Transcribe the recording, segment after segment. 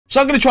So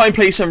I'm going to try and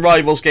play some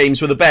Rivals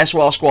games with the best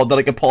Welsh squad that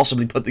I could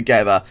possibly put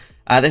together.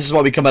 This is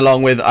what we come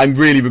along with. I'm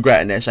really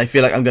regretting this. I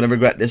feel like I'm going to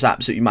regret this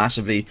absolutely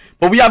massively.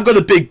 But we have got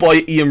the big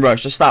boy, Ian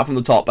Rush. Let's start from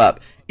the top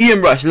up.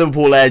 Ian Rush,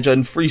 Liverpool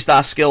legend,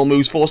 3-star skill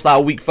moves,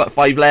 4-star weak foot,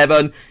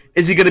 5'11".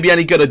 Is he going to be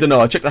any good? I don't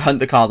know. I checked the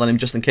Hunter card on him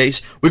just in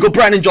case. We got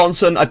Brennan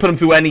Johnson. I put him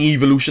through any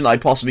evolution that I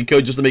possibly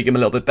could just to make him a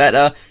little bit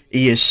better.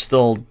 He is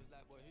still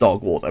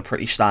dog water,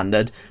 pretty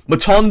standard.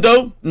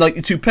 Matondo,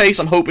 92 pace.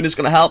 I'm hoping it's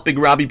going to help. Big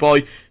Rabby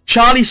boy.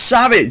 Charlie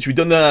Savage. We've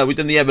done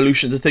the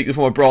evolution to take it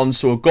from a bronze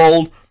to a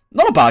gold.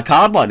 Not a bad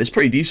card, man. It's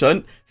pretty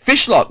decent.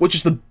 Fishlock, which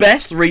is the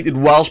best rated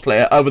Welsh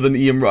player other than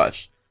Ian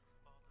Rush.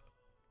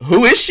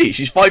 Who is she?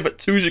 She's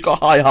 5'2". She got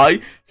high.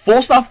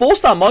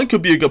 4-star, mine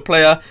could be a good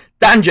player.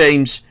 Dan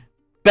James,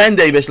 Ben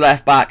Davis,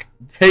 left back.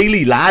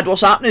 Haley Ladd,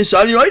 what's happening,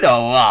 son? You right?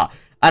 Oh,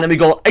 and then we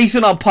got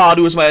Ethan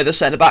Pardew as my other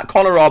centre back.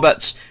 Connor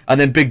Roberts, and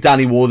then Big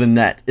Danny Ward in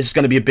net. It's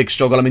going to be a big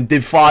struggle. I mean,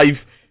 Div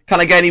 5.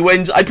 Can I get any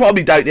wins? I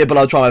probably doubt it, but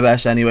I'll try my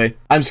best anyway.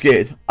 I'm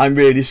scared. I'm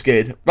really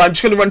scared. Right, I'm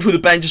just going to run through the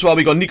bench as well.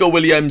 We got Nico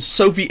Williams,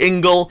 Sophie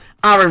Ingle,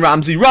 Aaron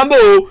Ramsey,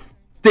 Rambo,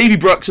 Davy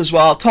Brooks as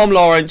well, Tom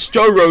Lawrence,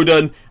 Joe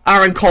Roden,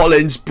 Aaron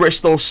Collins,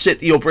 Bristol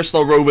City or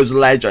Bristol Rovers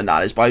legend,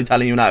 that is, by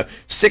telling you now.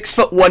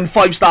 6'1",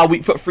 5-star,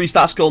 weak foot,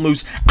 3-star skill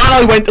moves, and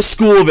I went to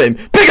school with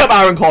him. Pick up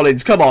Aaron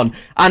Collins, come on.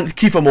 And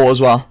Kiefer Moore as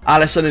well.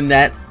 Alisson in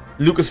net,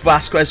 Lucas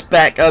Vasquez,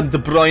 Beckham, De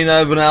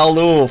Bruyne,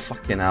 Ronaldo. Oh,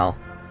 fucking hell.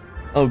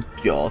 Oh,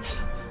 God.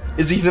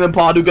 Is Ethan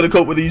Pardew going to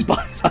cope with these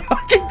boys? I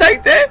fucking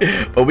doubt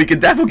it. But we can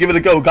definitely give it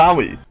a go, can't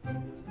we?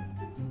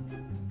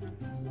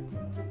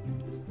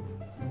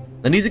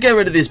 I need to get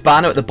rid of this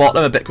banner at the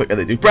bottom a bit quicker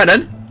than they do.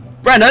 Brennan!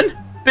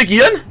 Big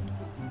Ian!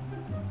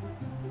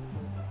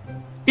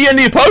 Ian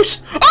near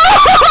post!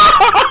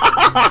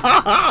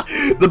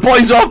 The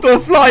boys are off to a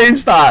flying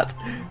start!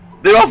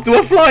 They're off to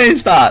a flying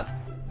start!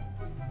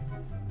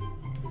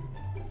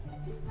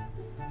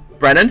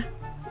 Brennan!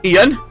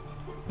 Ian!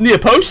 Near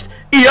post!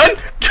 Ian!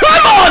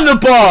 Come on, the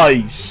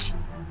boys!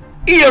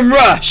 Ian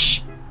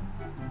Rush!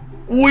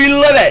 We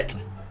love it!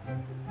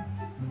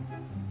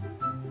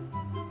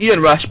 Ian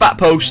Rush, back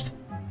post.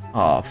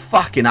 Oh,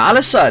 fucking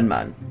Alisson,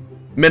 man.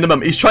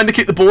 Minimum. He's trying to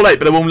kick the ball out,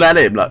 but I won't let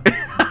him, look.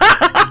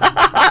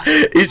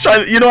 He's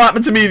trying to, you know what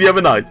happened to me the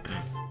other night?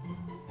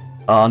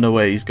 Oh, no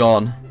way. He's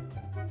gone.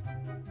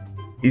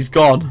 He's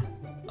gone.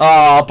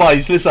 Oh,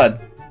 boys, listen.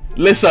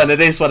 Listen,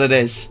 it is what it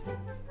is.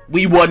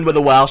 We won with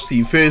the Welsh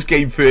team. First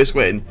game, first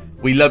win.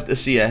 We love to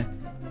see it.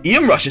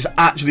 Ian Rush is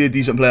actually a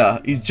decent player.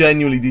 He's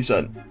genuinely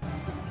decent.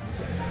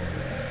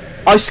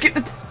 I skipped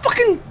the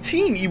fucking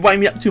team. You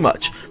wind me up too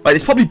much. Right,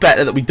 it's probably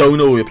better that we don't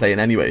know who we're playing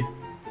anyway. Do you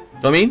know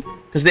what I mean?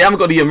 Because they haven't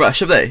got Ian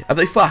Rush, have they? Have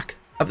they fuck?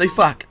 Have they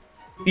fuck?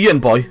 Ian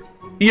boy.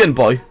 Ian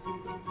boy.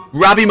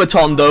 Rabbi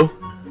Matondo.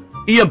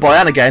 Ian boy,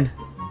 and again.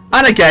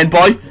 And again,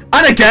 boy.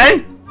 And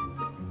again!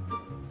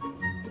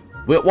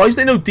 Wait, why is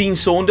there no Dean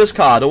Saunders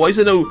card? Or why is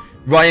there no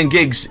Ryan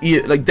Giggs,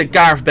 like the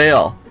Gareth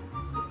Bale?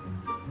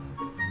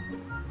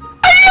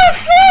 Are you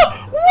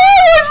What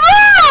was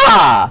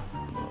that?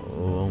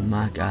 Oh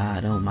my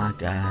god, oh my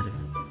god.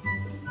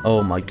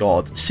 Oh my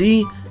god.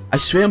 See? I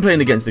swear I'm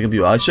playing against the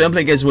computer. I swear I'm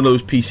playing against one of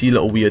those PC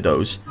little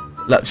weirdos.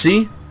 Look,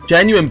 see?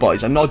 Genuine,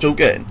 boys. I'm not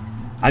joking.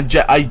 I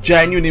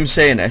genuinely am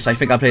saying this. I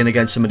think I'm playing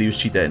against somebody who's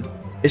cheating.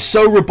 It's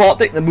so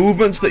robotic, the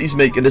movements that he's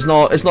making. It's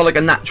not like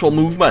a natural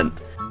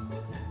movement.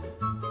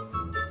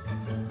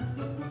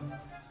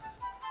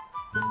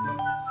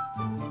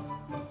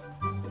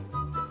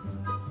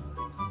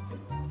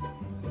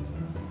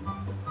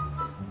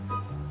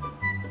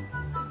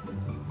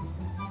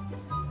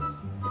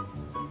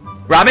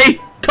 Rabbi,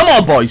 come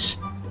on, boys.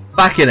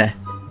 Back in it.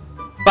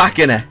 Back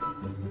in it.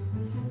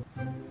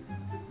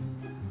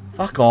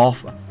 Fuck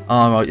off.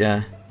 Alright,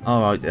 yeah.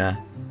 Alright, yeah.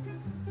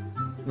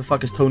 How the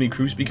fuck has Tony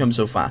Cruz become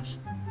so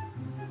fast?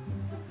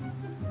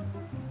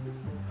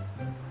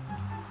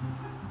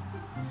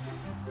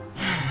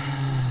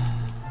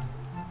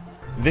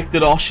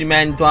 Victor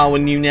Osimhen,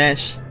 Darwin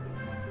Núñez,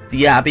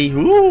 Diaby.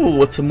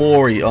 Ooh,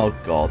 Tamori. Oh,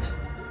 God.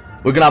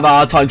 We're going to have a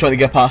hard time trying to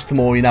get past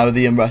Tamori now with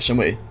the rush, aren't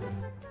we?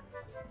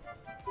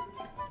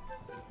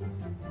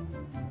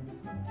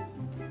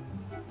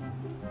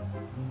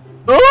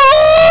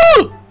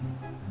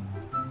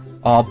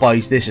 Oh,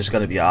 boys, this is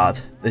going to be hard.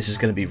 This is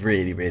going to be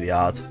really, really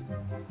hard.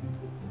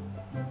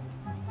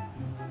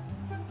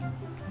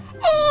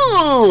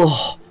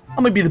 Oh,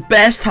 that might be the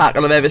best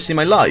tackle I've ever seen in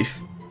my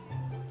life.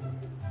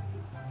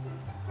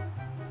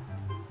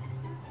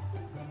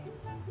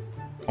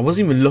 I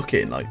wasn't even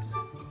looking, like.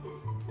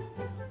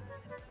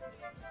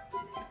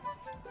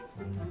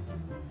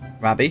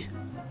 Rabbi.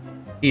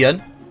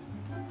 Ian.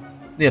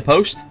 Near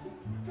post.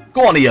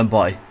 Go on, Ian,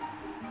 boy.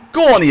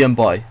 Go on, Ian,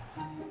 boy.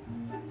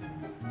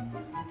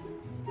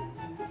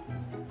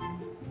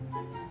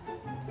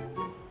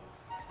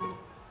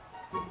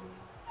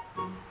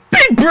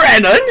 Big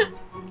Brennan?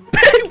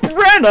 Big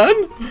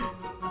Brennan?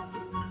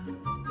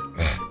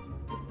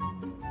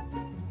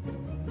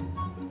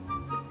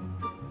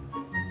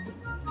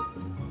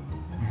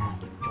 Oh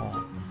my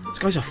god. This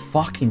guy's a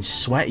fucking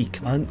sweaty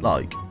cunt,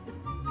 like.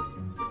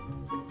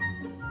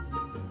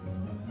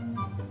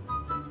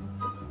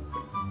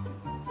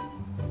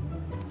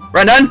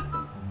 Brennan!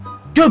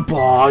 Good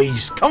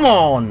boys! Come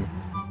on!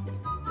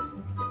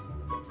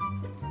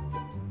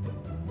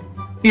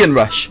 Ian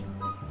Rush.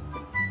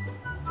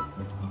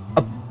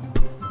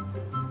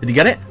 Did he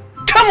get it?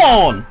 Come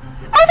on!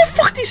 How the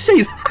fuck did he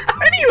save that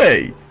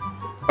anyway?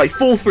 Right,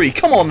 4-3.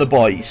 Come on, the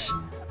boys.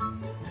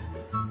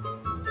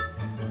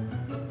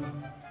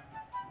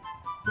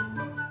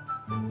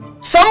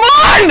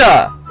 Someone!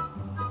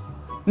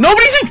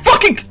 Nobody's in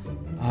fucking...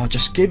 Oh,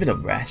 just give it a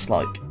rest,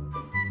 like.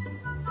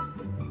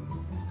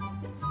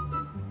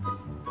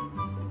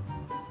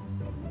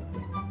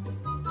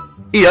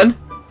 Ian?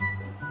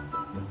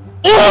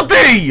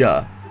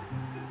 Aldi!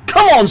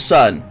 Come on,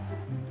 son!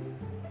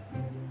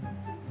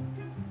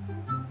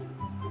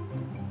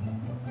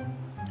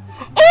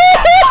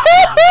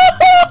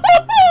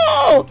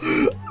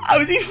 How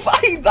did he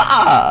find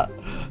that?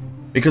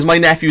 Because my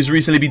nephew's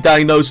recently been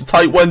diagnosed with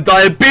type 1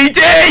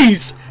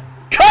 diabetes!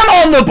 Come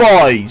on, the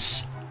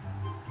boys!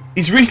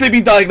 He's recently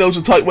been diagnosed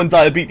with type 1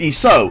 diabetes,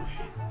 so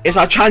it's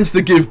our chance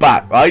to give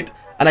back, right?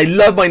 And I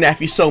love my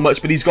nephew so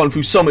much, but he's gone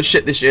through so much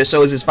shit this year,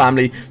 so has his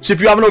family. So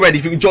if you haven't already,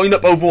 if you can join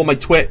up over on my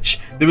Twitch,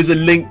 there is a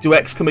link to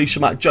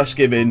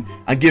 !JustGiving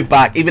and give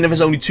back, even if it's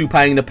only £2,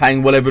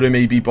 £1, whatever it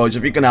may be, boys.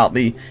 If you can help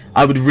me,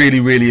 I would really,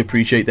 really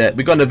appreciate that.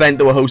 We've got an event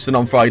that we're hosting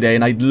on Friday,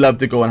 and I'd love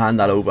to go and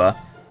hand that over.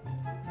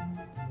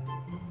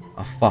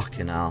 Oh,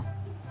 fucking hell.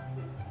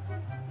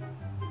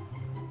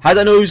 How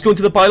did I know he was going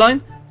to the byline?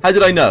 How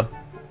did I know?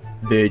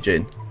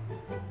 Virgin.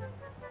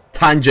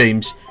 Dan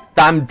James.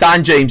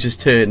 Dan James is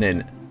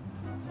turning.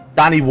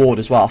 Danny Ward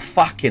as well.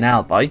 Fucking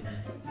hell, boy.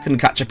 Couldn't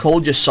catch a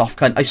cold, just soft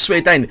cunt. I swear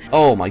down.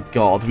 Oh my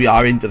god, we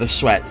are into the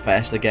sweat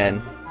fest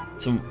again.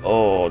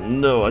 Oh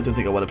no, I don't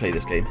think I want to play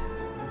this game.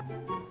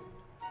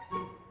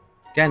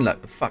 Again,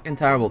 look, a fucking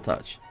terrible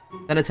touch.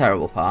 Then a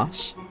terrible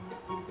pass.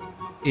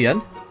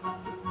 Ian?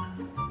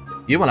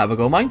 You want to have a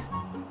go, mind?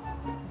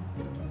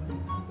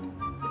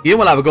 You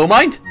want to have a go,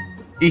 mind?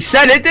 He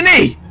said it, didn't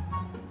he?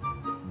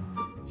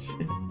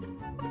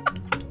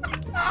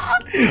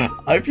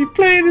 I've been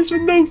playing this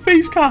with no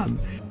face cam.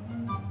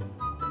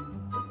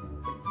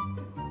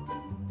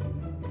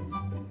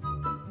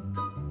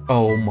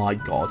 Oh my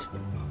god.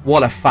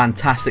 What a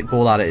fantastic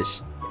ball that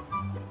is.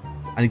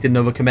 And he didn't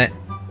overcommit.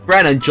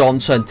 Brennan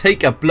Johnson,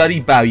 take a bloody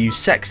bow, you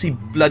sexy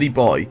bloody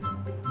boy.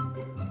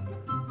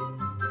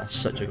 That's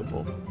such a good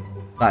ball.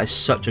 That is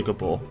such a good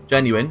ball.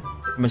 Genuine.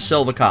 From a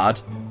silver card.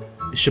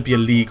 It should be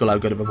illegal how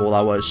good of a ball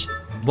that was.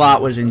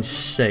 That was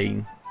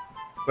insane.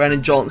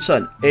 Brennan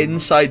Johnson,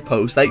 inside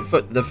post, 8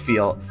 foot to the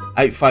field,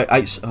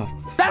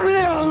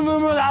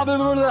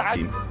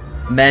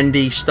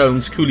 Mendy,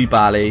 Stones,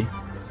 Koulibaly.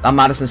 That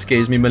Madison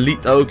scares me.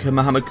 Melito,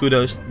 Mohamed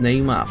Kudus,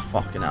 Neymar,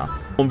 fucking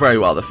hell. Done very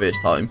well the first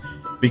time.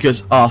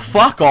 Because, oh,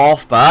 fuck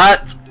off,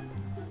 but...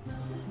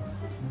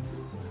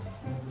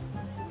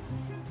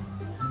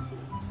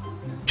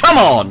 Come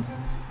on!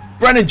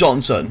 Brennan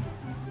Johnson.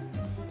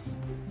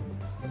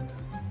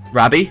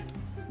 Rabbi,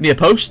 near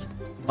post.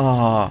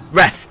 Oh,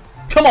 ref.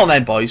 Come on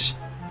then, boys.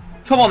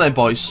 Come on then,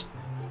 boys.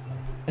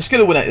 Let's get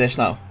a win out of this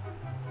now.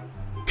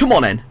 Come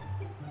on then.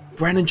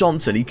 Brennan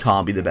Johnson, he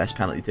can't be the best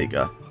penalty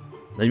taker.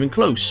 Not even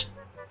close.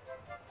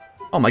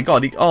 Oh my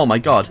god. Oh my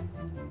god.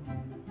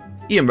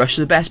 Ian Rush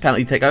is the best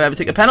penalty taker I've ever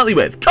taken a penalty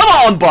with. Come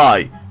on,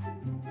 boy.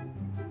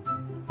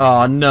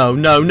 Oh, no,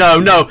 no, no,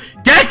 no.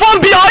 Get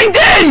from behind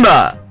him!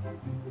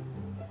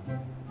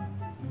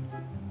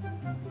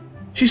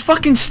 She's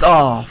fucking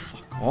fuck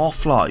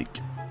off, like.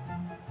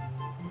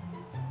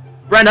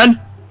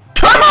 Brennan,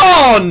 come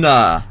on!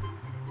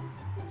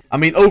 I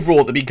mean,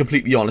 overall, to be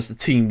completely honest, the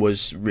team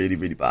was really,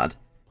 really bad.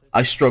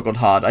 I struggled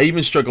hard. I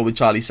even struggled with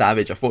Charlie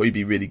Savage. I thought he'd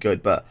be really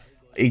good, but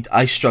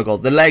I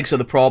struggled. The legs are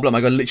the problem.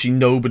 I got literally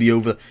nobody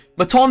over.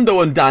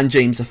 Matondo and Dan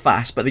James are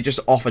fast, but they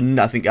just offer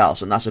nothing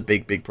else, and that's a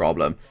big, big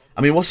problem.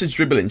 I mean, what's his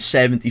dribbling?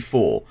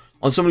 74.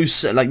 On someone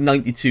who's like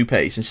 92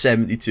 pace and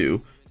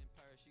 72.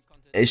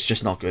 It's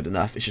just not good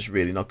enough. It's just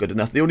really not good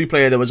enough. The only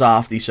player that was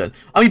half decent.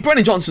 I mean,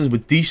 Brennan Johnson was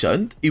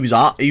decent. He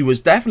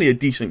was definitely a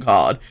decent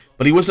card,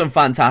 but he wasn't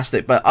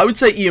fantastic. But I would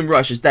say Ian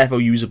Rush is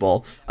definitely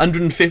usable.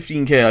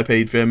 115k I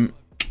paid for him.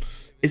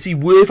 Is he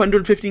worth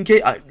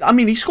 115k? I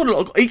mean, he scored a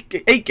lot.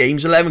 8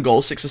 games, 11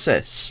 goals, 6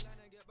 assists.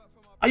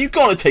 You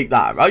got to take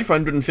that, right, for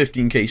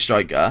 115k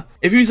striker.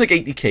 If he was like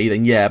 80k,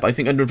 then yeah, but I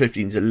think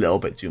 115 is a little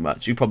bit too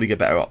much. You probably get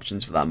better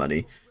options for that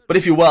money. But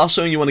if you're Welsh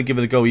and you want to give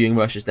it a go, Ian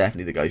Rush is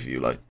definitely the guy for you, like.